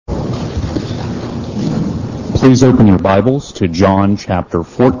Please open your Bibles to John chapter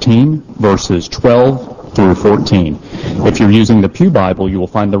 14, verses 12 through 14. If you're using the Pew Bible, you will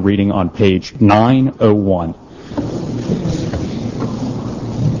find the reading on page 901.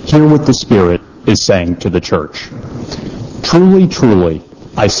 Hear what the Spirit is saying to the church. Truly, truly,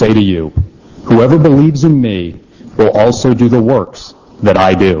 I say to you, whoever believes in me will also do the works that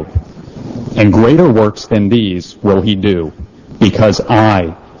I do. And greater works than these will he do, because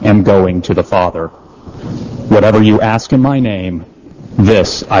I am going to the Father. Whatever you ask in my name,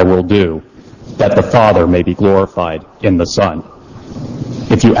 this I will do, that the Father may be glorified in the Son.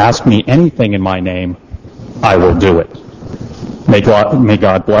 If you ask me anything in my name, I will do it. May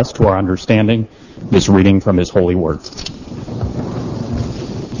God bless to our understanding this reading from His holy word.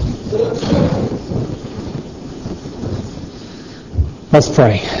 Let's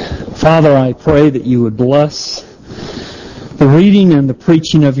pray. Father, I pray that you would bless the reading and the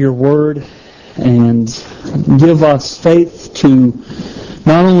preaching of your word and give us faith to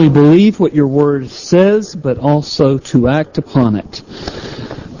not only believe what your word says, but also to act upon it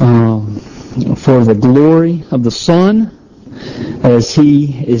for the glory of the Son as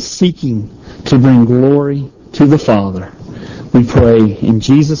He is seeking to bring glory to the Father. We pray in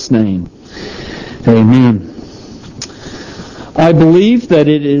Jesus' name. Amen. I believe that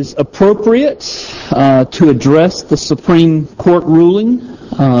it is appropriate to address the Supreme Court ruling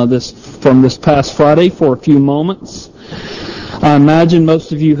from this past Friday for a few moments. I imagine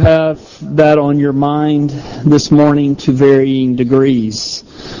most of you have that on your mind this morning to varying degrees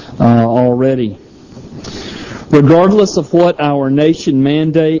already. Regardless of what our nation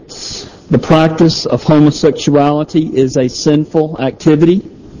mandates, the practice of homosexuality is a sinful activity.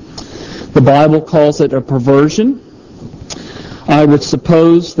 The Bible calls it a perversion. I would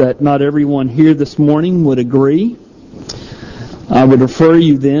suppose that not everyone here this morning would agree. I would refer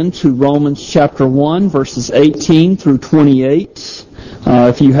you then to Romans chapter 1, verses 18 through 28,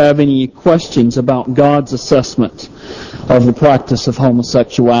 if you have any questions about God's assessment of the practice of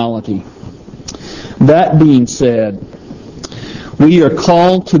homosexuality. That being said, we are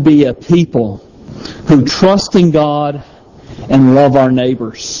called to be a people who trust in God and love our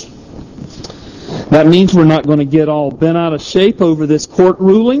neighbors. That means we're not going to get all bent out of shape over this court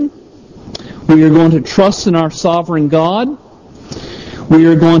ruling. We are going to trust in our sovereign God. We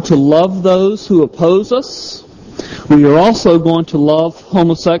are going to love those who oppose us. We are also going to love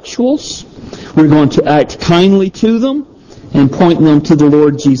homosexuals. We're going to act kindly to them and point them to the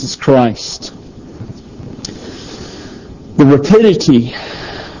Lord Jesus Christ. The rapidity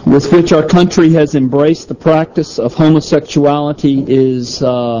with which our country has embraced the practice of homosexuality is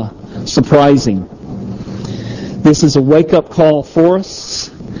surprising. This is a wake-up call for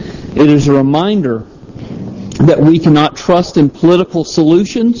us. It is a reminder that we cannot trust in political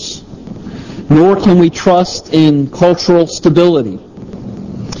solutions, nor can we trust in cultural stability.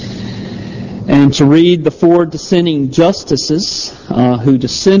 And to read the four dissenting justices who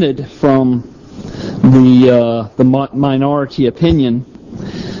dissented from the minority opinion,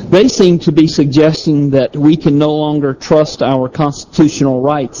 they seem to be suggesting that we can no longer trust our constitutional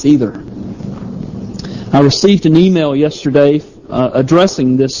rights either. I received an email yesterday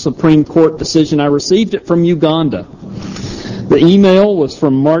addressing this Supreme Court decision. I received it from Uganda. The email was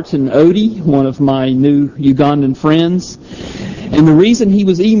from Martin Odi, one of my new Ugandan friends. And the reason he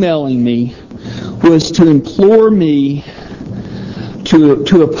was emailing me was to implore me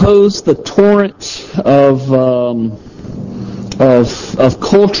to oppose the torrent of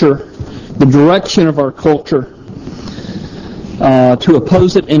culture, the direction of our culture, to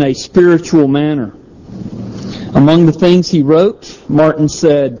oppose it in a spiritual manner. Among the things he wrote, Martin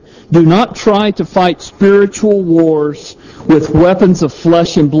said, "Do not try to fight spiritual wars with weapons of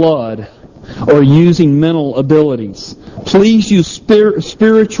flesh and blood or using mental abilities. Please use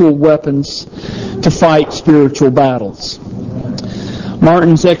spiritual weapons to fight spiritual battles."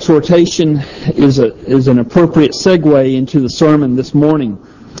 Martin's exhortation is an appropriate segue into the sermon this morning.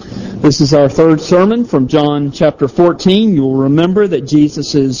 This is our third sermon from John chapter 14. You will remember that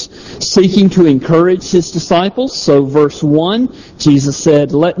Jesus is seeking to encourage His disciples. So verse 1, Jesus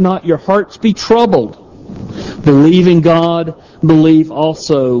said, "Let not your hearts be troubled. Believe in God, believe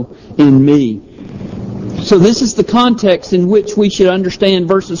also in me." So this is the context in which we should understand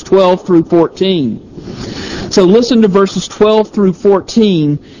verses 12 through 14. So listen to verses 12 through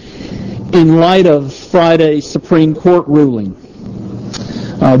 14 in light of Friday's Supreme Court ruling.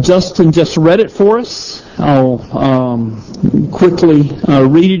 Justin just read it for us. I'll quickly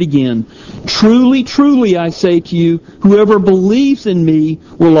read it again. "Truly, truly, I say to you, whoever believes in me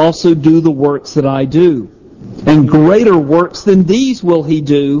will also do the works that I do. And greater works than these will he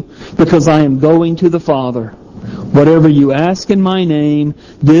do, because I am going to the Father. Whatever you ask in my name,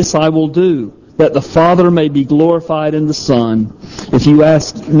 this I will do, that the Father may be glorified in the Son. If you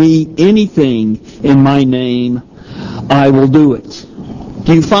ask me anything in my name, I will do it.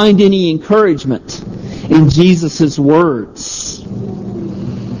 Do you find any encouragement in Jesus' words?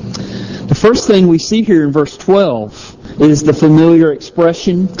 The first thing we see here in verse 12 is the familiar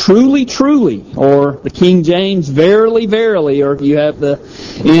expression, truly, truly, or the King James, verily, verily, or if you have the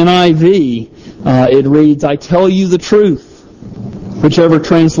NIV, it reads, I tell you the truth. Whichever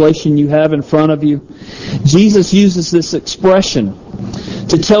translation you have in front of you. Jesus uses this expression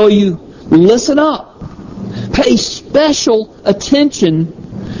to tell you, listen up. Pay special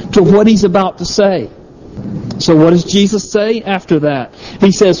attention to what He's about to say. So what does Jesus say after that?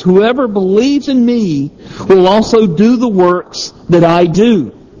 He says, whoever believes in me will also do the works that I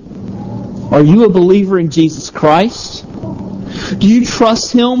do. Are you a believer in Jesus Christ? Do you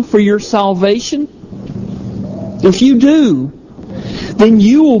trust Him for your salvation? If you do, then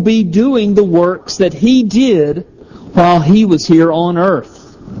you will be doing the works that He did while He was here on earth.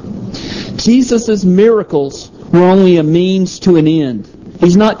 Jesus' miracles were only a means to an end.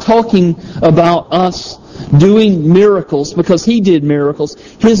 He's not talking about us doing miracles because He did miracles.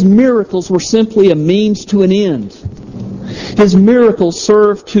 His miracles were simply a means to an end. His miracles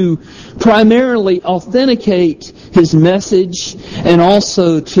served to primarily authenticate His message and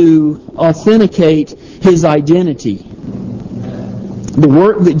also to authenticate His identity. The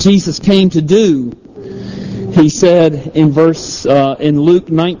work that Jesus came to do, He said in Luke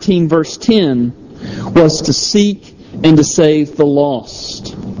 19 verse 10, was to seek and to save the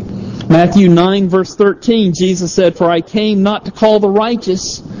lost. Matthew 9 verse 13, Jesus said, for I came not to call the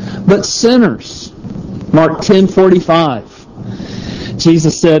righteous, but sinners. Mark 10:45.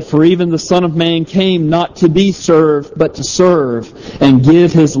 Jesus said, for even the Son of Man came not to be served, but to serve, and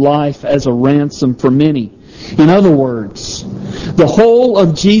give His life as a ransom for many. In other words, the whole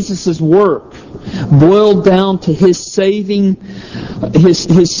of Jesus' work boiled down to His saving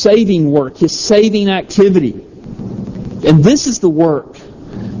work, His saving activity. And this is the work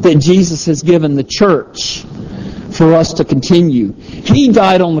that Jesus has given the church for us to continue. He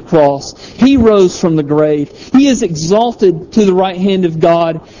died on the cross. He rose from the grave. He is exalted to the right hand of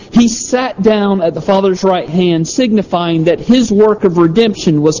God. He sat down at the Father's right hand, signifying that His work of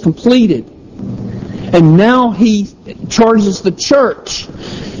redemption was completed. And now He charges the church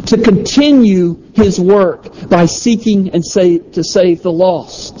to continue His work by seeking and to save the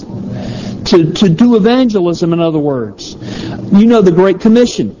lost. To do evangelism, in other words. You know the Great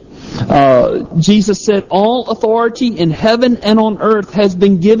Commission. Jesus said, all authority in heaven and on earth has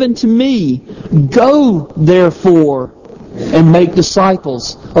been given to me. Go, therefore, and make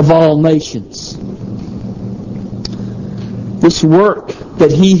disciples of all nations. This work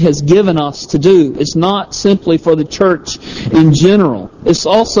that He has given us to do is not simply for the church in general. It's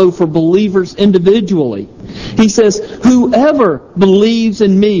also for believers individually. He says, whoever believes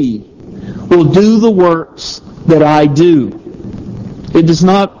in me will do the works that I do. It does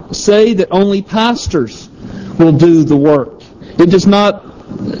not say that only pastors will do the work. It does not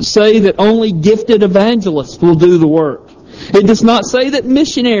say that only gifted evangelists will do the work. It does not say that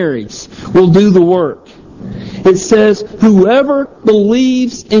missionaries will do the work. It says, whoever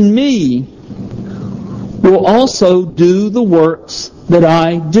believes in me will also do the works that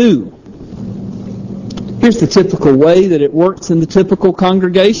I do. Here's the typical way that it works in the typical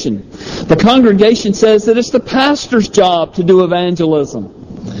congregation. The congregation says that it's the pastor's job to do evangelism.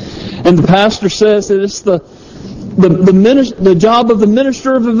 And the pastor says that it's the job of the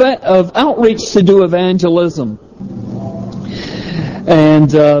minister of outreach to do evangelism. And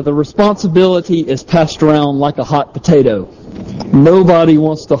the responsibility is passed around like a hot potato. Nobody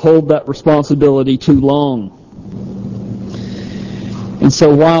wants to hold that responsibility too long. And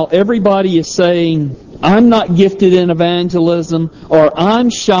so while everybody is saying, I'm not gifted in evangelism, or I'm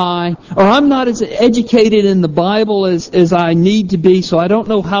shy, or I'm not as educated in the Bible as I need to be, so I don't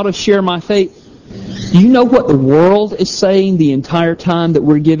know how to share my faith. Do you know what the world is saying the entire time that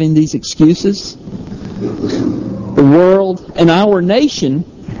we're giving these excuses? The world and our nation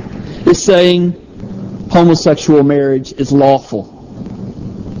is saying homosexual marriage is lawful.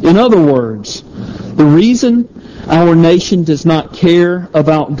 In other words, the reason our nation does not care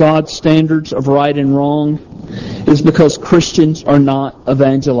about God's standards of right and wrong is because Christians are not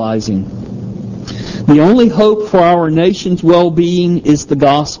evangelizing. The only hope for our nation's well-being is the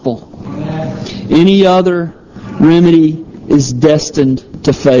gospel. Any other remedy is destined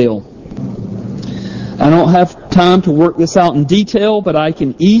to fail. I don't have time to work this out in detail, but I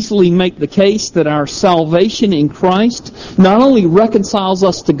can easily make the case that our salvation in Christ not only reconciles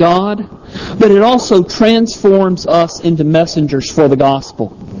us to God, but it also transforms us into messengers for the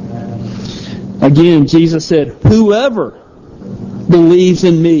gospel. Again, Jesus said, "Whoever believes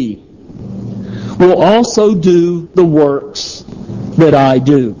in me will also do the works that I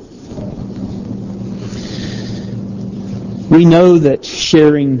do." We know that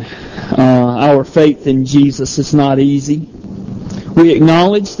sharing our faith in Jesus is not easy. We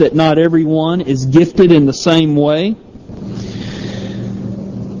acknowledge that not everyone is gifted in the same way.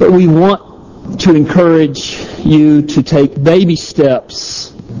 But we want to encourage you to take baby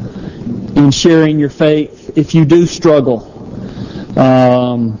steps in sharing your faith if you do struggle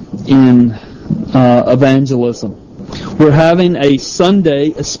in evangelism. We're having a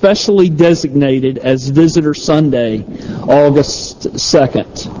Sunday especially designated as Visitor Sunday, August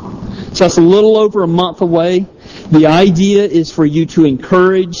 2nd. So that's a little over a month away. The idea is for you to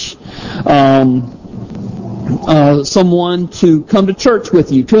encourage someone to come to church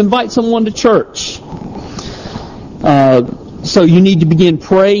with you, to invite someone to church. So you need to begin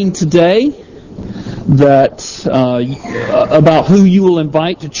praying today that about who you will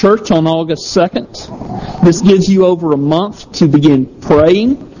invite to church on August 2nd. This gives you over a month to begin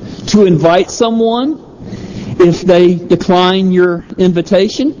praying, to invite someone. If they decline your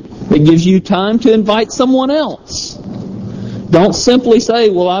invitation, it gives you time to invite someone else. Don't simply say,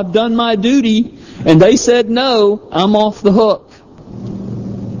 "Well, I've done my duty, and they said no, I'm off the hook."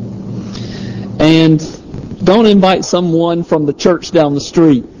 And don't invite someone from the church down the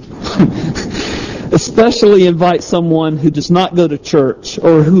street. Especially invite someone who does not go to church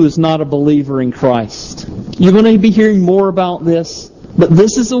or who is not a believer in Christ. You're going to be hearing more about this, but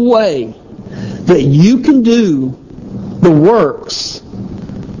this is a way that you can do the works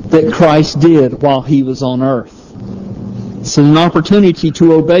that Christ did while He was on earth. It's an opportunity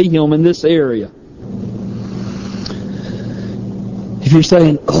to obey Him in this area. If you're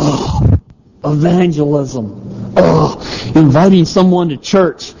saying, "Oh, evangelism, inviting someone to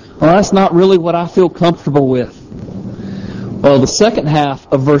church, well, that's not really what I feel comfortable with." Well, the second half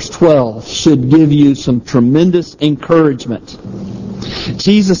of verse 12 should give you some tremendous encouragement.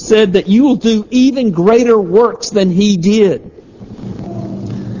 Jesus said that you will do even greater works than He did.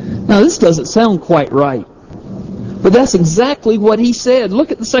 Now, this doesn't sound quite right, but that's exactly what He said.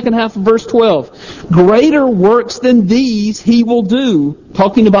 Look at the second half of verse 12. "Greater works than these He will do,"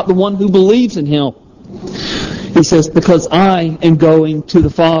 talking about the one who believes in Him. He says, "because I am going to the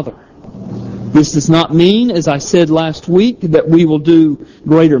Father." This does not mean, as I said last week, that we will do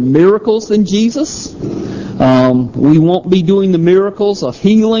greater miracles than Jesus. We won't be doing the miracles of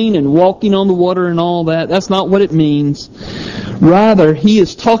healing and walking on the water and all that. That's not what it means. Rather, He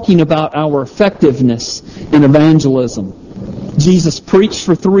is talking about our effectiveness in evangelism. Jesus preached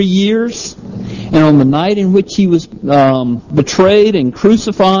for 3 years, and on the night in which He was betrayed and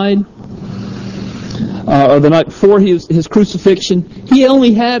crucified, or the night before his crucifixion, He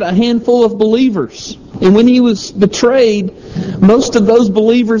only had a handful of believers. And when He was betrayed, most of those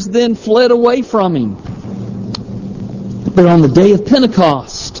believers then fled away from Him. But on the day of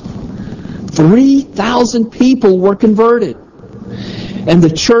Pentecost, 3,000 people were converted. And the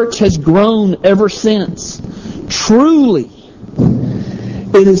church has grown ever since. Truly,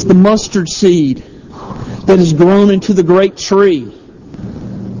 it is the mustard seed that has grown into the great tree.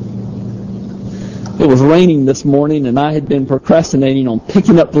 It was raining this morning, and I had been procrastinating on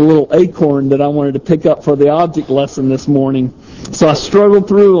picking up the little acorn that I wanted to pick up for the object lesson this morning. So I struggled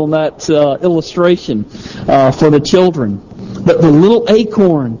through on that illustration for the children. But the little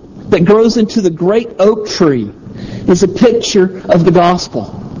acorn that grows into the great oak tree is a picture of the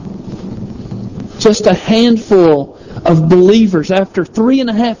gospel. Just a handful of believers after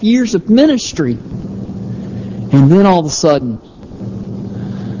 3.5 years of ministry. And then all of a sudden,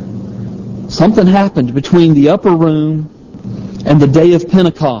 something happened between the upper room and the day of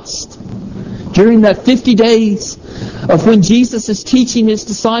Pentecost. During that 50 days of when Jesus is teaching His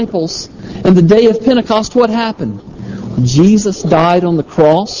disciples and the day of Pentecost, what happened? Jesus died on the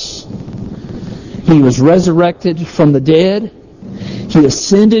cross. He was resurrected from the dead. He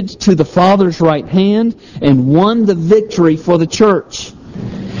ascended to the Father's right hand and won the victory for the church.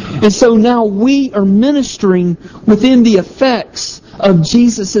 And so now we are ministering within the effects of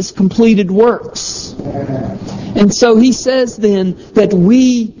Jesus' completed works. And so He says then that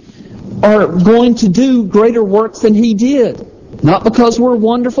we are going to do greater works than He did. Not because we're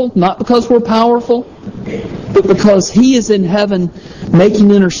wonderful, not because we're powerful, but because He is in heaven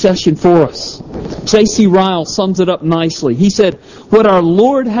making intercession for us. J.C. Ryle sums it up nicely. He said, "What our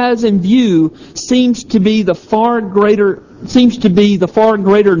Lord has in view seems to be the far greater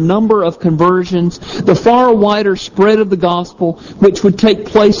number of conversions, the far wider spread of the gospel, which would take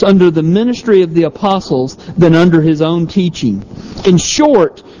place under the ministry of the apostles than under his own teaching. In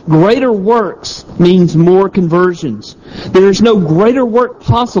short, greater works means more conversions. There is no greater work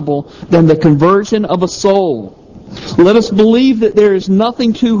possible than the conversion of a soul. Let us believe that there is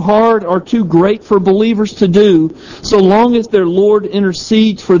nothing too hard or too great for believers to do, so long as their Lord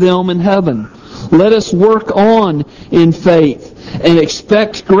intercedes for them in heaven. Let us work on in faith and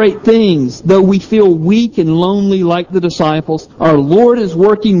expect great things. Though we feel weak and lonely like the disciples, our Lord is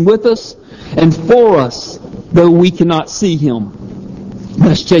working with us and for us, though we cannot see Him."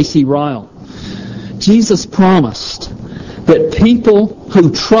 That's J.C. Ryle. Jesus promised that people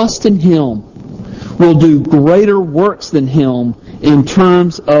who trust in Him will do greater works than Him in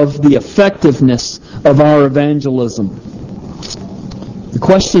terms of the effectiveness of our evangelism. The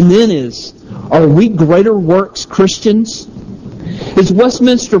question then is, are we greater works Christians? Is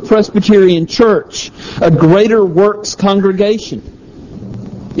Westminster Presbyterian Church a greater works congregation?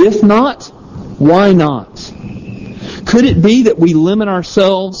 If not, why not? Could it be that we limit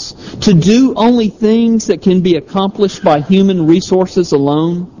ourselves to do only things that can be accomplished by human resources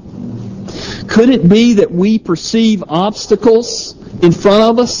alone? Could it be that we perceive obstacles in front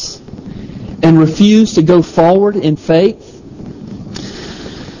of us and refuse to go forward in faith?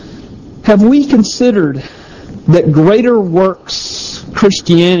 Have we considered that greater works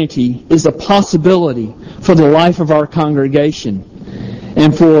Christianity is a possibility for the life of our congregation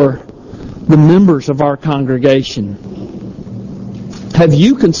and for the members of our congregation? Have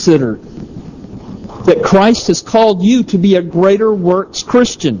you considered that Christ has called you to be a greater works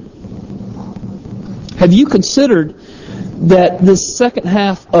Christian? Have you considered that this second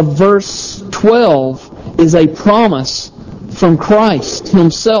half of verse 12 is a promise from Christ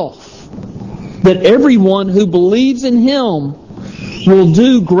Himself, that everyone who believes in Him will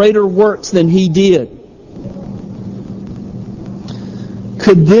do greater works than He did?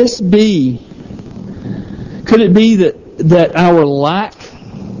 Could it be that our lack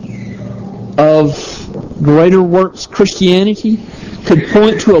of greater works Christianity could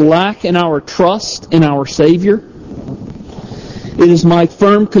point to a lack in our trust in our Savior? It is my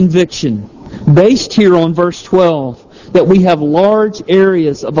firm conviction, based here on verse 12, that we have large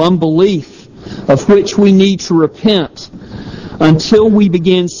areas of unbelief of which we need to repent until we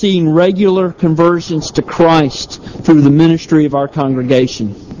begin seeing regular conversions to Christ through the ministry of our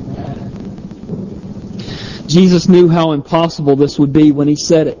congregation. Jesus knew how impossible this would be when He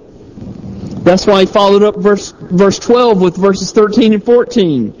said it. That's why He followed up verse 12 with verses 13 and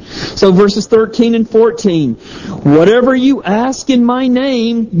 14. So verses 13 and 14. "Whatever you ask in my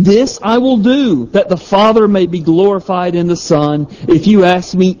name, this I will do, that the Father may be glorified in the Son. If you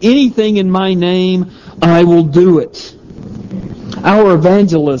ask me anything in my name, I will do it." Our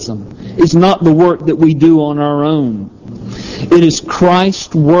evangelism is not the work that we do on our own. It is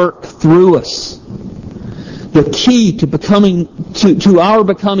Christ's work through us. The key to our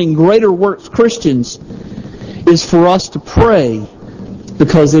becoming greater works Christians is for us to pray,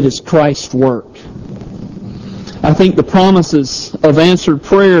 because it is Christ's work. I think the promises of answered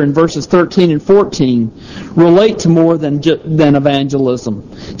prayer in verses 13 and 14 relate to more than evangelism.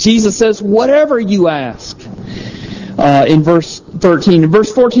 Jesus says, "Whatever you ask," in verse 13. In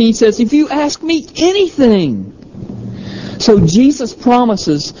verse 14 He says, "If you ask me anything." So Jesus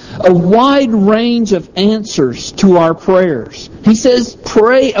promises a wide range of answers to our prayers. He says,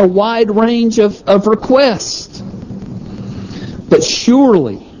 pray a wide range of requests. But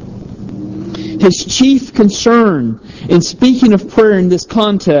surely, His chief concern in speaking of prayer in this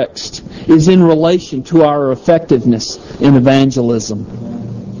context is in relation to our effectiveness in evangelism.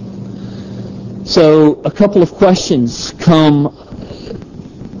 So, a couple of questions come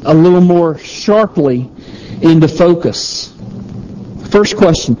a little more sharply into focus. First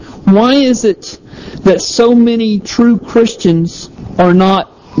question, why is it that so many true Christians are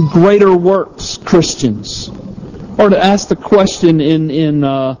not greater works Christians? Or to ask the question in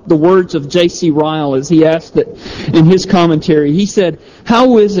the words of J.C. Ryle as he asked it in his commentary, he said,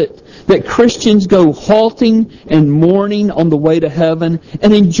 "How is it that Christians go halting and mourning on the way to heaven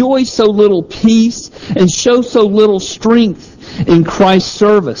and enjoy so little peace and show so little strength in Christ's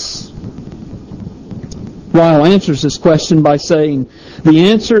service?" Ryle answers this question by saying, the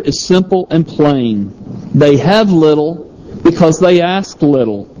answer is simple and plain. They have little because they ask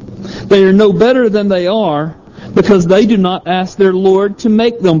little. They are no better than they are because they do not ask their Lord to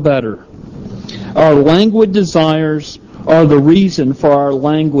make them better. Our languid desires are the reason for our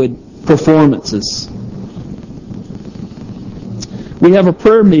languid performances. We have a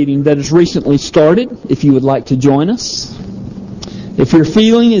prayer meeting that has recently started, if you would like to join us. If you're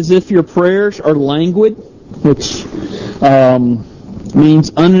feeling as if your prayers are languid, which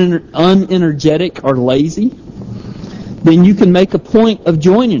means unenergetic or lazy, then you can make a point of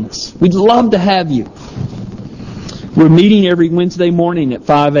joining us. We'd love to have you. We're meeting every Wednesday morning at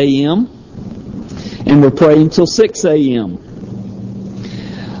 5 a.m. and we're praying till 6 a.m.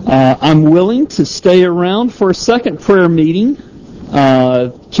 I'm willing to stay around for a second prayer meeting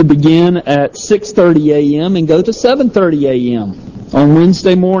to begin at 6:30 a.m. and go to 7:30 a.m. on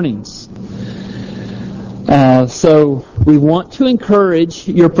Wednesday mornings. So we want to encourage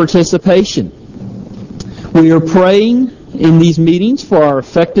your participation. We are praying in these meetings for our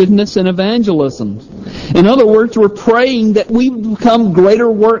effectiveness in evangelism. In other words, we're praying that we become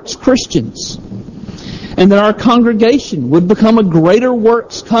greater works Christians and that our congregation would become a greater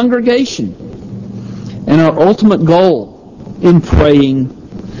works congregation. And our ultimate goal in praying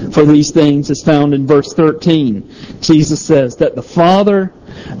for these things is found in verse 13. Jesus says that the Father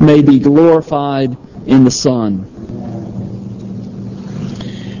may be glorified in the Son.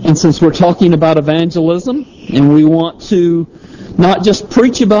 And since we're talking about evangelism, and we want to not just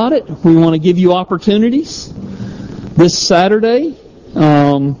preach about it, we want to give you opportunities. This Saturday,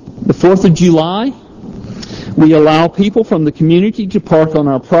 the 4th of July, we allow people from the community to park on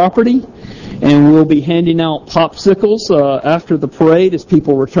our property, and we'll be handing out popsicles after the parade as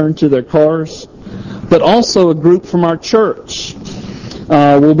people return to their cars. But also a group from our church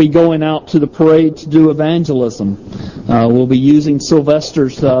will be going out to the parade to do evangelism. We'll be using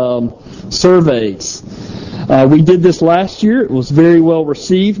Sylvester's surveys. We did this last year. It was very well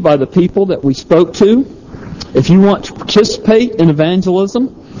received by the people that we spoke to. If you want to participate in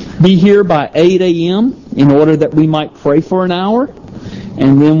evangelism, be here by 8 a.m. in order that we might pray for an hour.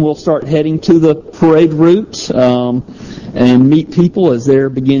 And then we'll start heading to the parade route and meet people as they're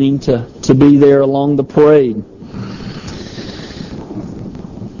beginning to be there along the parade.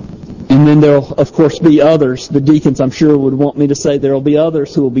 And then there'll, of course, be others. The deacons, I'm sure, would want me to say there will be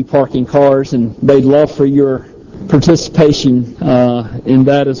others who will be parking cars, and they'd love for your participation in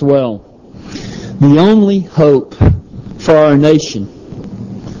that as well. The only hope for our nation,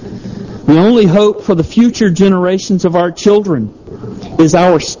 the only hope for the future generations of our children, is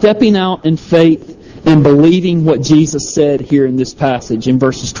our stepping out in faith and believing what Jesus said here in this passage in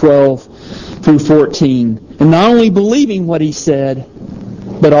verses 12 through 14. And not only believing what He said,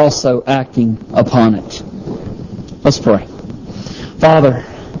 but also acting upon it. Let's pray. Father,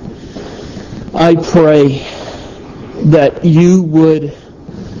 I pray that You would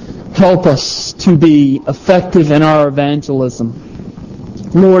help us to be effective in our evangelism.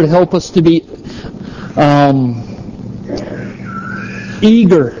 Lord, help us to be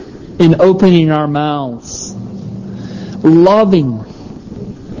eager in opening our mouths, loving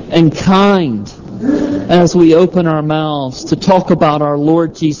and kind as we open our mouths to talk about our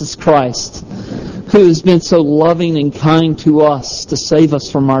Lord Jesus Christ, who has been so loving and kind to us to save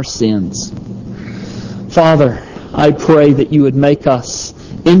us from our sins. Father, I pray that You would make us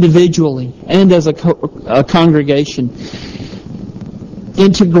individually and as a congregation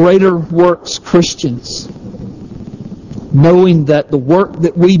into greater works Christians, knowing that the work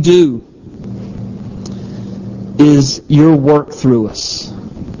that we do is Your work through us.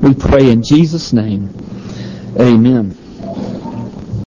 We pray in Jesus' name. Amen.